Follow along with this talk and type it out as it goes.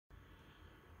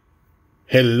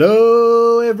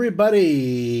Hello,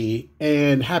 everybody,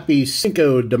 and happy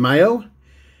Cinco de Mayo.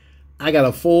 I got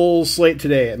a full slate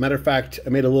today. As a matter of fact, I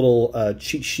made a little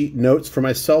cheat sheet notes for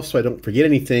myself so I don't forget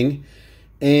anything.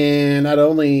 And not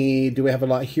only do we have a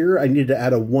lot here, I needed to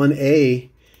add a 1A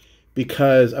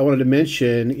because I wanted to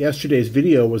mention yesterday's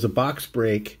video was a box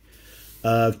break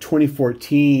of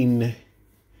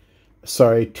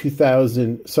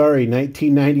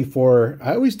 1994.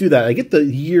 I always do that. I get the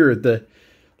year, the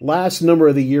last number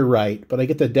of the year right, but I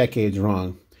get the decades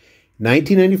wrong.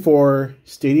 1994,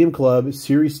 Stadium Club,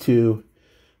 Series 2,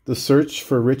 The Search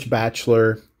for Rich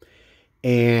Bachelor.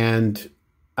 And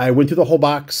I went through the whole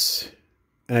box,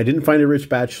 and I didn't find a Rich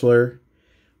Bachelor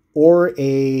or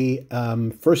a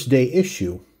first day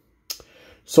issue.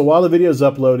 So while the video is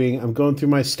uploading, I'm going through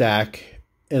my stack,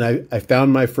 and I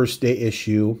found my first day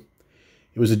issue.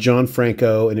 It was a John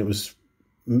Franco, and it was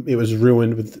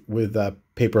ruined with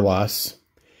paper loss.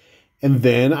 And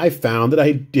then I found that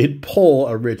I did pull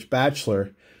a Rich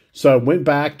Bachelor. So I went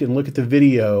back and looked at the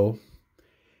video,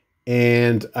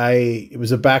 and it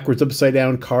was a backwards upside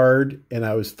down card, and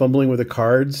I was fumbling with the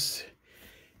cards,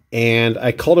 and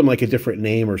I called him like a different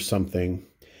name or something.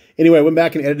 Anyway, I went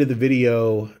back and edited the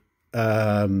video,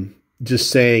 just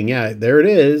saying, yeah, there it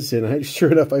is. And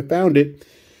sure enough, I found it.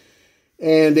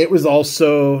 And it was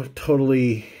also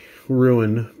totally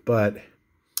ruined, but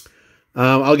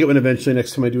I'll get one eventually.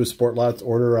 Next time I do a Sport Lots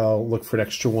order, I'll look for an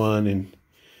extra one and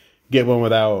get one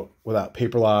without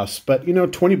paper loss. But, you know,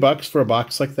 20 bucks for a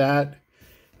box like that,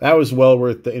 that was well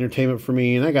worth the entertainment for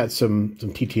me. And I got some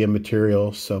TTM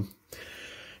material, so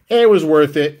it was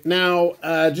worth it. Now,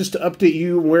 just to update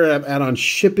you where I'm at on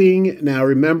shipping. Now,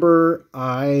 remember,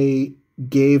 I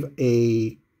gave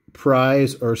a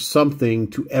prize or something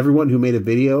to everyone who made a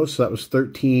video. So that was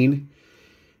 13.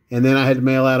 And then I had to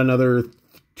mail out another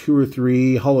 2 or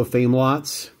 3 Hall of Fame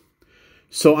lots.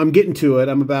 So I'm getting to it.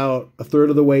 I'm about a third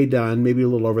of the way done, maybe a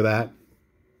little over that.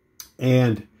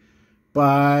 And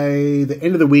by the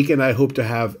end of the weekend, I hope to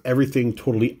have everything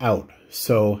totally out.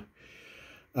 So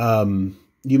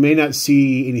you may not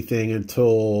see anything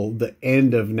until the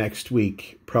end of next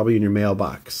week, probably in your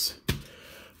mailbox.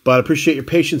 But I appreciate your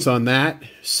patience on that.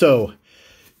 So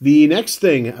the next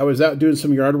thing, I was out doing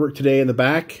some yard work today in the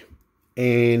back,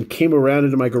 and came around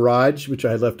into my garage, which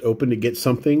I had left open to get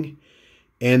something.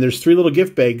 And there's 3 little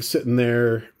gift bags sitting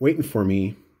there waiting for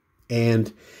me.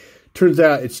 And turns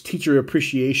out it's Teacher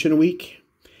Appreciation Week.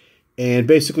 And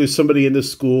basically somebody in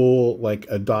this school like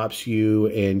adopts you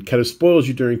and kind of spoils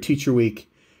you during Teacher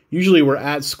Week. Usually we're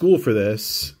at school for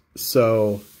this,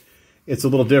 so it's a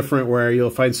little different where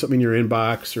you'll find something in your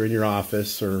inbox or in your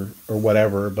office or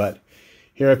whatever. But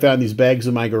here I found these bags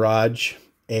in my garage,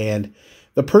 and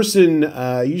the person,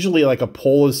 usually like a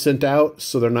poll is sent out,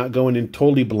 so they're not going in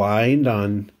totally blind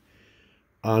on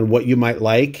what you might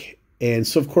like. And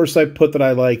so, of course, I put that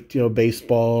I liked, you know,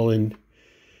 baseball and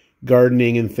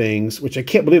gardening and things, which I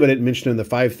can't believe I didn't mention in the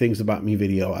 5 Things About Me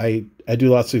video. I do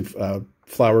lots of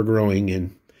flower growing,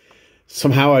 and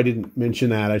somehow I didn't mention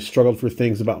that. I struggled for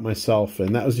things about myself,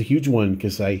 and that was a huge one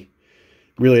because I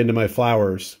really into my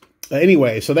flowers.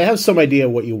 Anyway, so they have some idea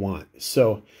what you want.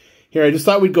 So here, I just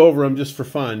thought we'd go over them just for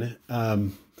fun.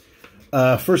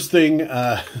 First thing,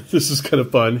 this is kind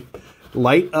of fun.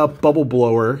 Light Up Bubble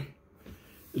Blower,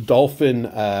 Dolphin,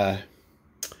 and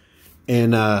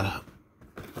let's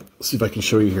see if I can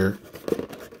show you here.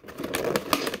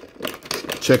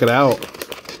 Check it out.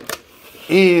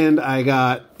 And I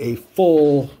got a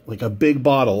full, like a big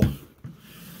bottle. And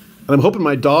I'm hoping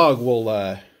my dog will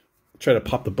try to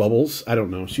pop the bubbles. I don't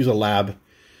know. She's a lab.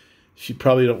 She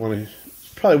probably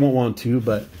won't want to,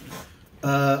 but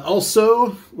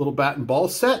also little bat and ball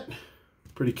set,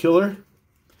 pretty killer.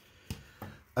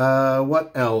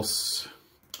 What else?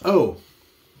 Oh,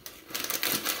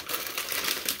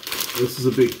 this is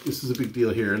a big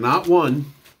deal here. Not 1,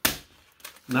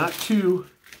 not 2,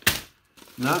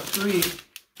 not 3.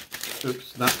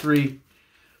 Oops, not 3,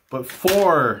 but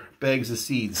 4 bags of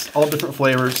seeds, all different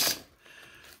flavors.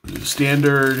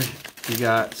 Standard. You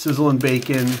got sizzle and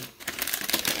bacon,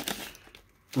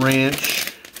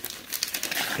 ranch,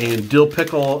 and dill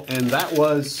pickle, and that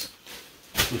was,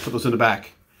 let me put those in the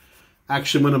back,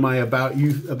 actually one of my about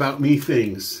me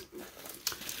things.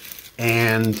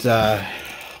 And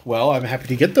well, I'm happy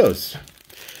to get those.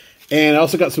 And I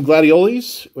also got some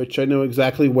gladiolis, which I know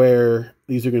exactly where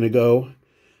these are going to go.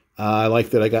 I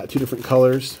like that I got 2 different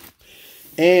colors.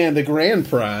 And the grand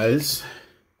prize,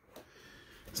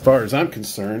 as far as I'm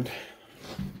concerned,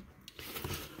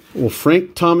 well,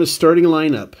 Frank Thomas starting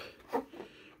lineup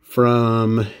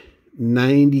from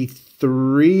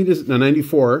 93 to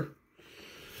 94.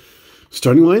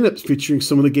 Starting lineups featuring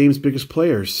some of the game's biggest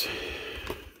players.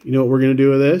 You know what we're going to do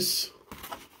with this?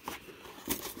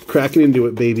 Cracking into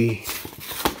it, baby.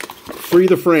 Free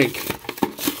the Frank.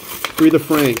 Free the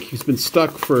Frank. He's been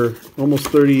stuck for almost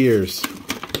 30 years.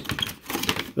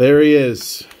 There he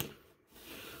is.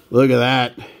 Look at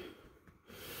that.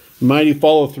 Mighty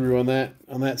follow through on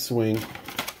that swing.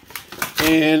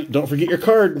 And don't forget your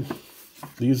card.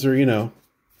 These are, you know,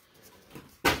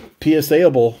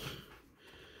 PSA-able.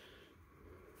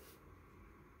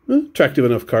 Attractive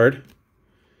enough card.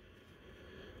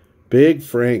 Big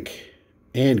Frank.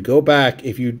 And go back,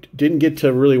 if you didn't get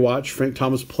to really watch Frank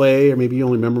Thomas play, or maybe you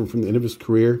only remember him from the end of his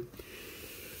career,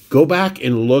 go back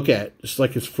and look at just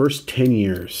like his first 10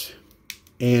 years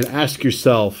and ask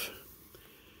yourself,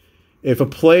 if a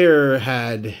player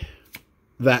had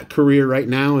that career right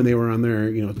now and they were on their,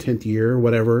 you know, 10th year or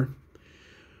whatever,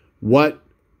 what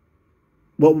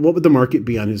would the market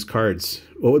be on his cards?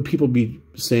 What would people be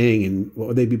saying, and what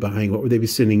would they be buying? What would they be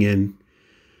sending in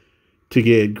to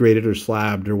get graded or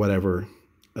slabbed or whatever?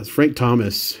 As Frank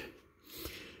Thomas,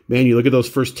 man, you look at those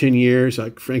first 10 years,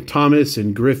 like Frank Thomas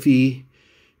and Griffey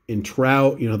and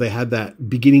Trout, you know, they had that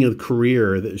beginning of the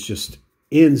career that was just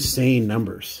insane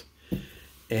numbers.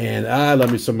 And I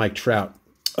love me some Mike Trout.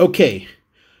 Okay,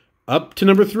 up to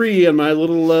number 3 on my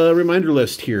little reminder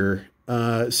list here.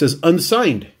 It says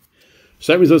unsigned.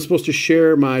 So that means I'm supposed to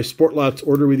share my Sport Lots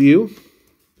order with you.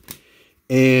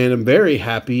 And I'm very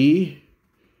happy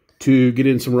to get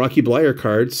in some Rocky Bleier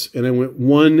cards. And I went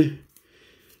 1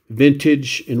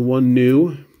 vintage and 1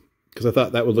 new, because I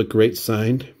thought that would look great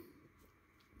signed.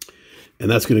 And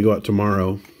that's going to go out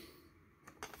tomorrow.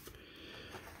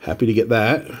 Happy to get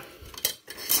that.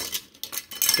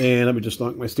 And let me just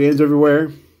knock my stands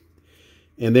everywhere.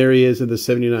 And there he is in the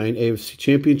 79 AFC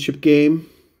Championship game,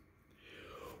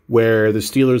 where the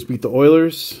Steelers beat the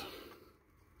Oilers.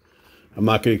 I'm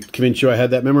not going to convince you I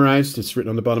had that memorized. It's written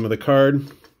on the bottom of the card.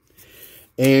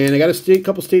 And I got a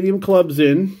couple stadium clubs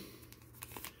in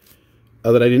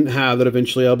that I didn't have that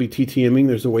eventually I'll be TTMing.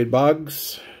 There's a Wade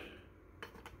Boggs.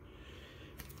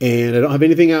 And I don't have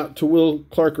anything out to Will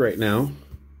Clark right now.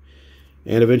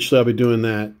 And eventually I'll be doing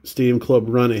that stadium club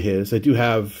run of his. I do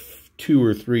have 2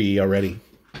 or 3 already.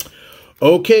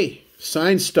 Okay,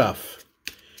 signed stuff.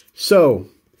 So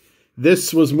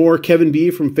this was more Kevin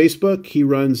B from Facebook. He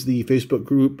runs the Facebook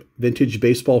group Vintage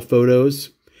Baseball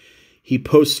Photos. He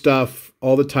posts stuff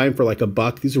all the time for like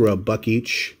 $1. These are $1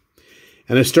 each.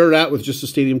 And I started out with just the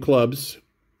stadium clubs.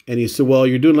 And he said, well,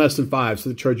 you're doing less than 5, so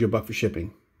they charge you $1 for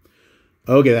shipping.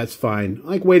 Okay, that's fine.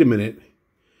 Like, wait a minute.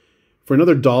 For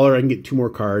another $1, I can get 2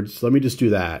 more cards. Let me just do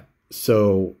that.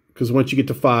 So, because once you get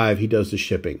to 5, he does the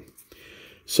shipping.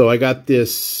 So I got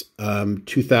this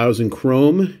 2000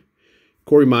 Chrome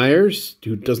Corey Myers,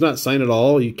 who does not sign at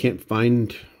all. You can't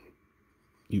find,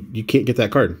 you can't get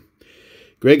that card.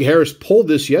 Greg Harris pulled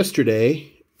this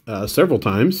yesterday several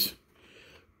times,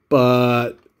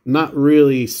 but not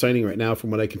really signing right now from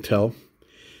what I can tell.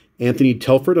 Anthony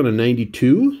Telford on a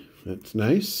 92. That's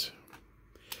nice.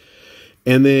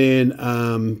 And then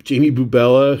Jamie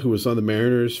Bubella, who was on the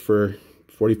Mariners for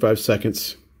 45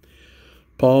 seconds.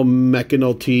 Paul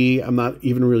McAnulty, I'm not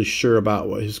even really sure about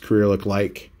what his career looked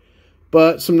like.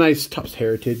 But some nice Topps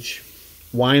Heritage.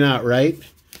 Why not, right?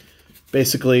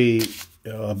 Basically,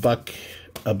 you know,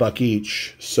 $1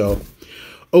 each. So,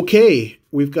 okay,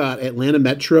 we've got Atlanta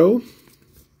Metro,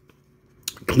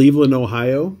 Cleveland,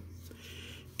 Ohio,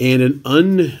 and an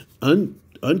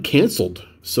uncanceled.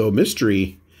 So,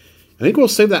 mystery. I think we'll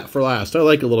save that for last. I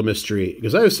like a little mystery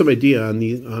because I have some idea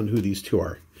on who these 2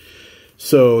 are.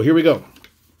 So here we go.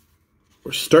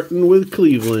 We're starting with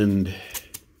Cleveland.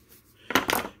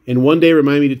 And one day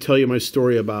remind me to tell you my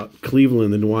story about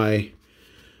Cleveland and why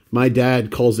my dad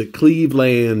calls it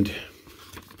Cleveland.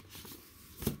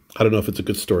 I don't know if it's a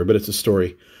good story, but it's a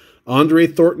story. Andre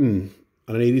Thornton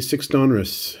on an 86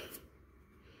 Donruss.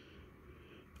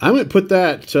 I might put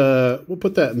that, we'll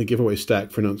put that in the giveaway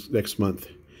stack for next month.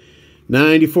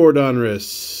 94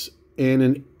 Donruss and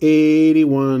an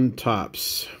 81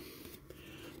 Topps.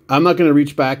 I'm not going to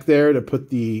reach back there to put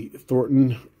the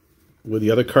Thornton with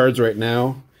the other cards right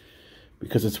now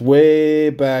because it's way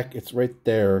back. It's right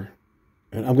there.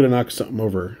 And I'm going to knock something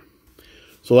over.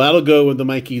 So that'll go with the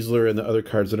Mike Easler and the other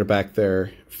cards that are back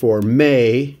there for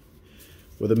May,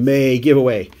 with a May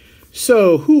giveaway.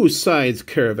 So who signs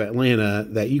care of Atlanta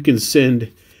that you can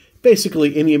send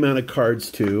basically any amount of cards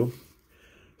to?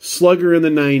 Slugger in the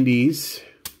 90s.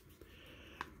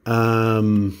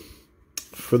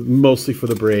 Mostly for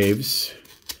the Braves.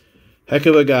 Heck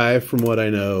of a guy from what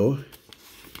I know.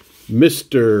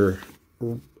 Mr.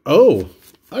 Oh,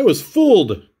 I was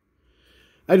fooled.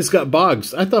 I just got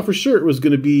Boggs. I thought for sure it was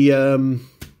going to be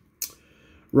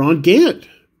Ron Gant,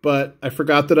 but I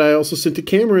forgot that I also sent to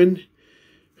Cameron,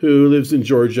 who lives in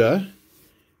Georgia,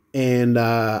 and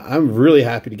I'm really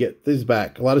happy to get these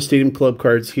back. A lot of Stadium Club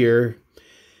cards here,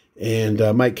 and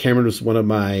Mike Cameron was one of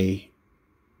my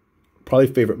probably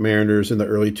favorite Mariners in the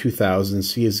early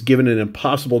 2000s. He has given an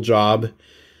impossible job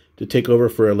to take over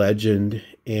for a legend,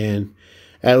 and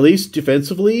at least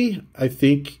defensively, I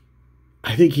think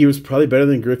he was probably better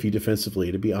than Griffey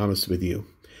defensively, to be honest with you.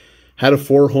 Had a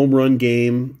 4 home run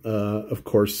game, of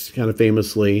course, kind of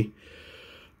famously.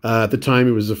 At the time,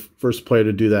 he was the first player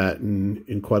to do that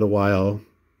in quite a while.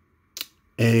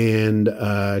 And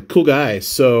cool guy.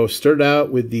 So started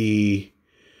out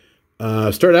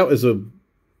as a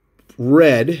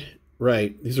red,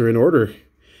 right? These are in order.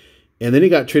 And then he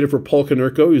got traded for Paul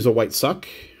Konerko. He was a White Sox.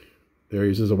 There he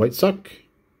is as a White Sox.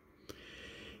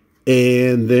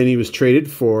 And then he was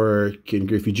traded for Ken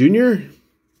Griffey Jr.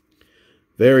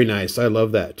 Very nice. I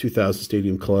love that 2000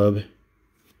 Stadium Club.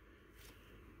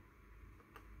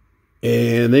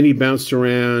 And then he bounced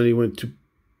around. He went to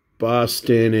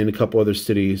Boston and a couple other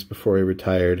cities before he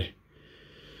retired.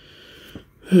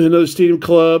 Another Stadium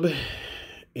Club.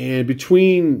 And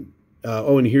between...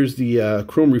 and here's the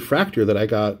Chrome Refractor that I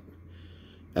got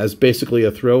as basically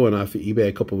a throw-in off of eBay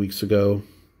a couple weeks ago.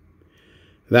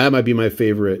 That might be my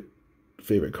favorite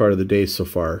card of the day so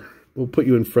far. We'll put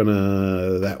you in front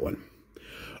of that one.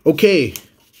 Okay.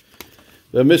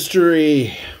 The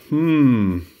mystery.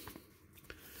 Well,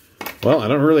 I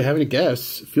don't really have any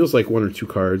guess. It feels like 1 or 2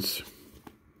 cards.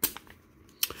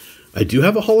 I do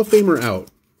have a Hall of Famer out.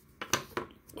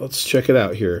 Let's check it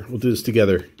out here. We'll do this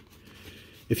together.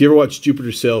 If you ever watch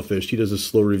Jupiter Sailfish, he does a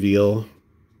slow reveal.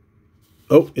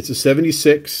 Oh, it's a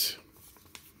 76.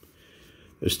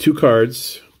 There's 2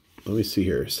 cards. Let me see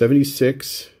here.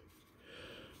 76.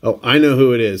 Oh, I know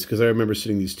who it is because I remember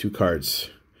seeing these 2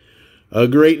 cards. A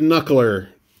great knuckler.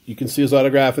 You can see his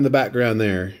autograph in the background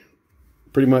there.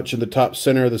 Pretty much in the top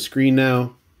center of the screen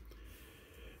now.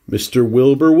 Mr.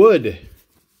 Wilbur Wood.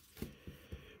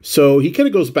 So he kind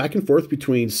of goes back and forth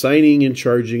between signing and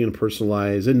charging and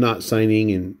personalized and not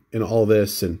signing and all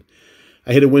this. And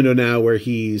I hit a window now where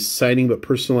he's signing but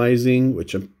personalizing,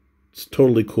 which it's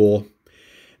totally cool.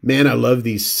 Man, I love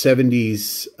these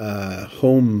 70s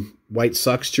home White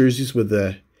Sox jerseys with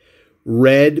the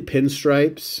red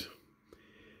pinstripes.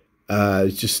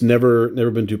 It's just never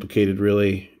been duplicated,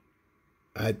 really.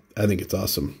 I think it's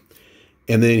awesome.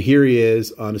 And then here he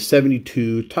is on a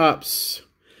 72 Topps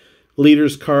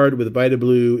Leaders card with Vita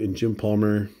Blue and Jim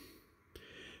Palmer.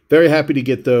 Very happy to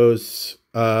get those.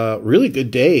 Really good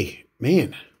day.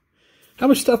 Man, how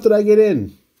much stuff did I get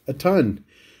in? A ton.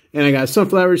 And I got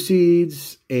sunflower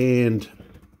seeds and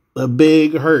a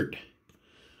big hurt.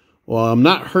 Well, I'm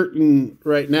not hurting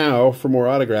right now for more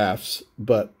autographs,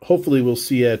 but hopefully we'll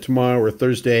see you tomorrow or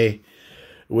Thursday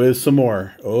with some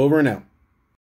more. Over and out.